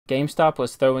GameStop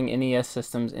was throwing NES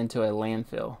systems into a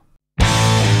landfill.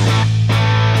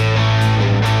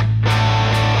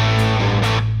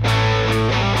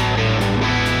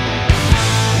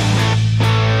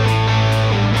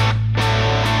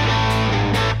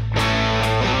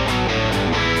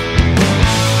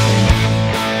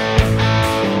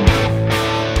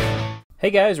 Hey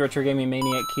guys, Retro Gaming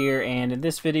Maniac here, and in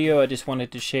this video I just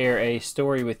wanted to share a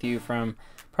story with you from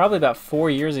probably about 4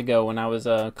 years ago when I was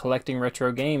collecting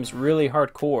retro games really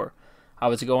hardcore. I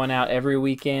was going out every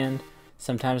weekend,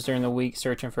 sometimes during the week,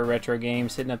 searching for retro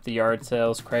games, hitting up the yard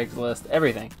sales, Craigslist,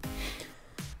 everything.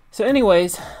 So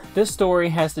anyways, this story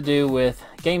has to do with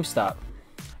GameStop,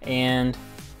 and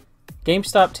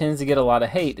GameStop tends to get a lot of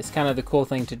hate. It's kind of the cool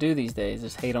thing to do these days,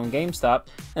 is hate on GameStop,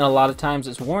 and a lot of times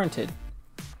it's warranted.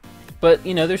 But,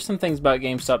 you know, there's some things about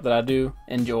GameStop that I do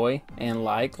enjoy and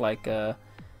like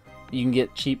you can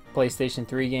get cheap PlayStation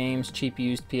 3 games, cheap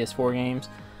used PS4 games.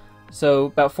 So,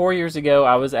 about 4 years ago,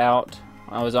 I was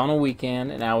on a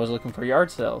weekend, and I was looking for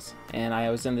yard sales. And I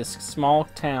was in this small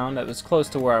town that was close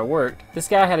to where I worked. This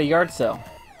guy had a yard sale,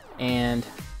 and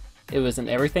it was an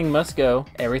everything must go,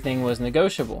 everything was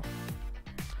negotiable.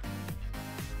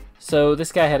 So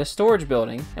this guy had a storage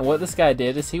building, and what this guy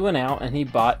did is he went out and he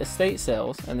bought estate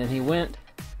sales, and then he went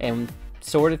and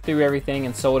sorted through everything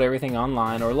and sold everything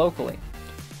online or locally.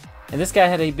 And this guy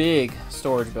had a big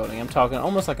storage building. I'm talking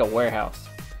almost like a warehouse.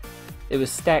 It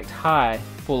was stacked high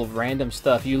full of random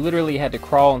stuff. You literally had to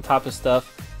crawl on top of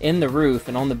stuff in the roof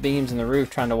and on the beams in the roof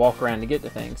trying to walk around to get to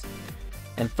things.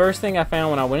 And first thing I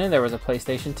found when I went in there was a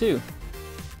PlayStation 2.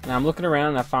 And I'm looking around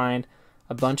and I find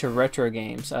a bunch of retro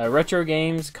games,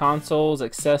 consoles,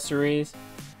 accessories,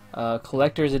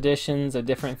 collector's editions of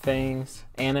different things,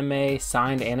 anime,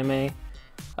 signed anime,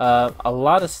 a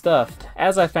lot of stuff.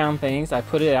 As I found things, I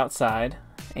put it outside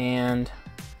and,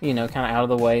 you know, kind of out of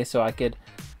the way so I could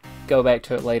go back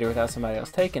to it later without somebody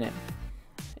else taking it.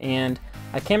 And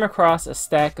I came across a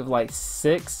stack of like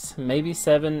 6, maybe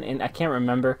 7, and I can't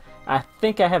remember. I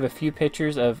think I have a few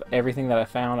pictures of everything that I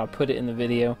found. I'll put it in the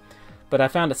video. But I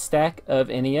found a stack of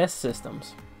NES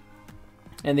systems.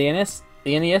 And the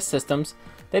NES systems,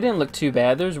 they didn't look too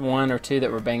bad. There's 1 or 2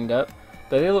 that were banged up,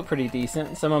 but they looked pretty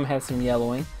decent. Some of them had some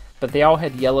yellowing, but they all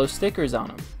had yellow stickers on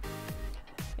them.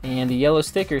 And the yellow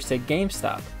stickers said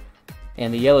GameStop.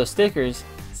 And the yellow stickers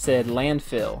said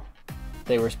Landfill.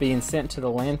 They were being sent to the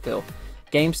landfill.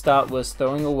 GameStop was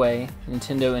throwing away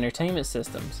Nintendo Entertainment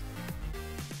Systems.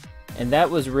 And that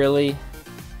was really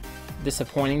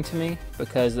disappointing to me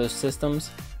because those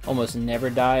systems almost never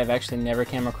die. I've actually never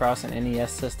came across an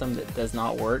NES system that does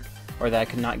not work or that I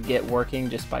could not get working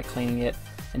just by cleaning it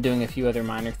and doing a few other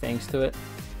minor things to it.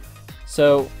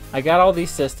 So I got all these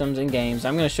systems and games.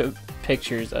 I'm going to show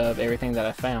pictures of everything that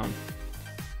I found,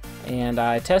 and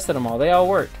I tested them all. They all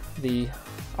worked.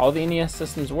 All the NES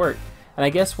systems worked. And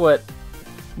I guess what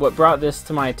brought this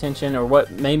to my attention, or what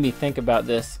made me think about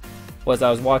this, was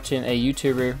I was watching a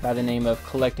YouTuber by the name of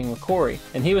Collecting with Corey,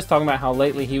 and he was talking about how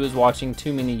lately he was watching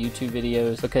too many YouTube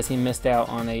videos because he missed out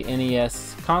on a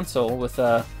NES console with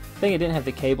I think it didn't have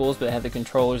the cables, but it had the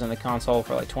controllers and the console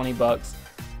for like 20 bucks.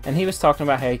 And he was talking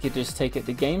about how he could just take it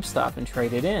to GameStop and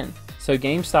trade it in. So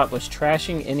GameStop was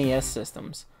trashing NES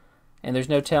systems, and there's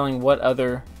no telling what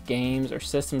other games or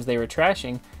systems they were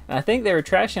trashing. And I think they were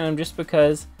trashing them just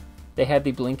because they had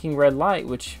the blinking red light,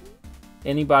 which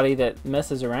anybody that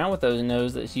messes around with those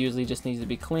knows that it usually just needs to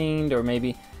be cleaned, or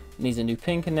maybe needs a new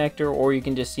pin connector, or you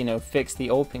can just, you know, fix the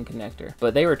old pin connector.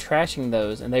 But they were trashing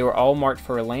those, and they were all marked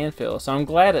for a landfill. So I'm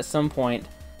glad at some point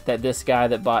that this guy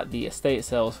that bought the estate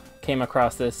sales came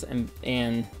across this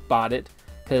and bought it,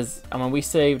 because I mean, we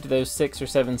saved those 6 or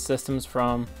 7 systems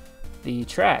from the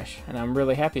trash, and I'm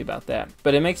really happy about that.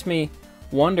 But it makes me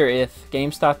wonder if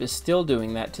GameStop is still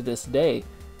doing that to this day,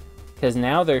 because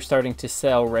now they're starting to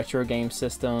sell retro game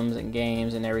systems and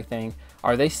games and everything.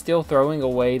 Are they still throwing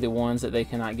away the ones that they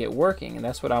cannot get working? And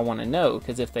that's what I want to know,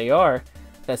 because if they are,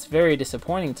 that's very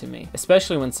disappointing to me,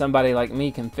 especially when somebody like me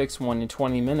can fix one in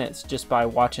 20 minutes just by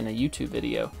watching a YouTube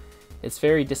video. It's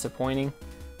very disappointing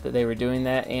that they were doing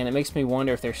that, and it makes me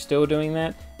wonder if they're still doing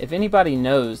that. If anybody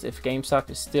knows if GameStop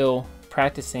is still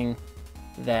practicing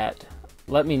that,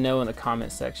 let me know in the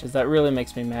comment section. That really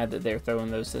makes me mad that they're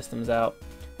throwing those systems out.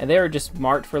 And they were just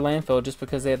marked for landfill just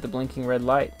because they had the blinking red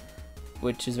light,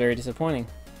 which is very disappointing.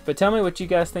 But tell me what you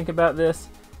guys think about this.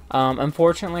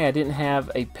 Unfortunately, I didn't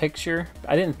have a picture.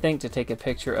 I didn't think to take a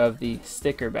picture of the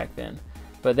sticker back then,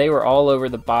 but they were all over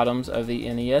the bottoms of the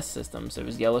NES systems. It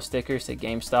was yellow stickers, said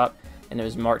GameStop, and it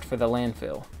was marked for the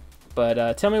landfill.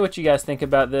 But tell me what you guys think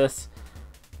about this.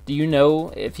 Do you know,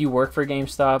 if you work for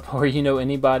GameStop or you know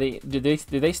anybody, do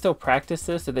they still practice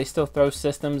this? Do they still throw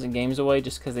systems and games away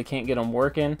just because they can't get them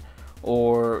working?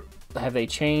 Or have they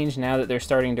changed now that they're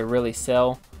starting to really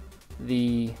sell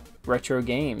the retro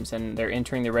games and they're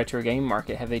entering the retro game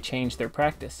market? Have they changed their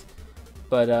practice?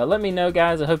 But let me know,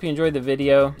 guys. I hope you enjoyed the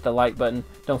video. Hit the like button.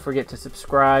 Don't forget to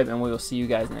subscribe, and we will see you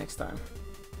guys next time.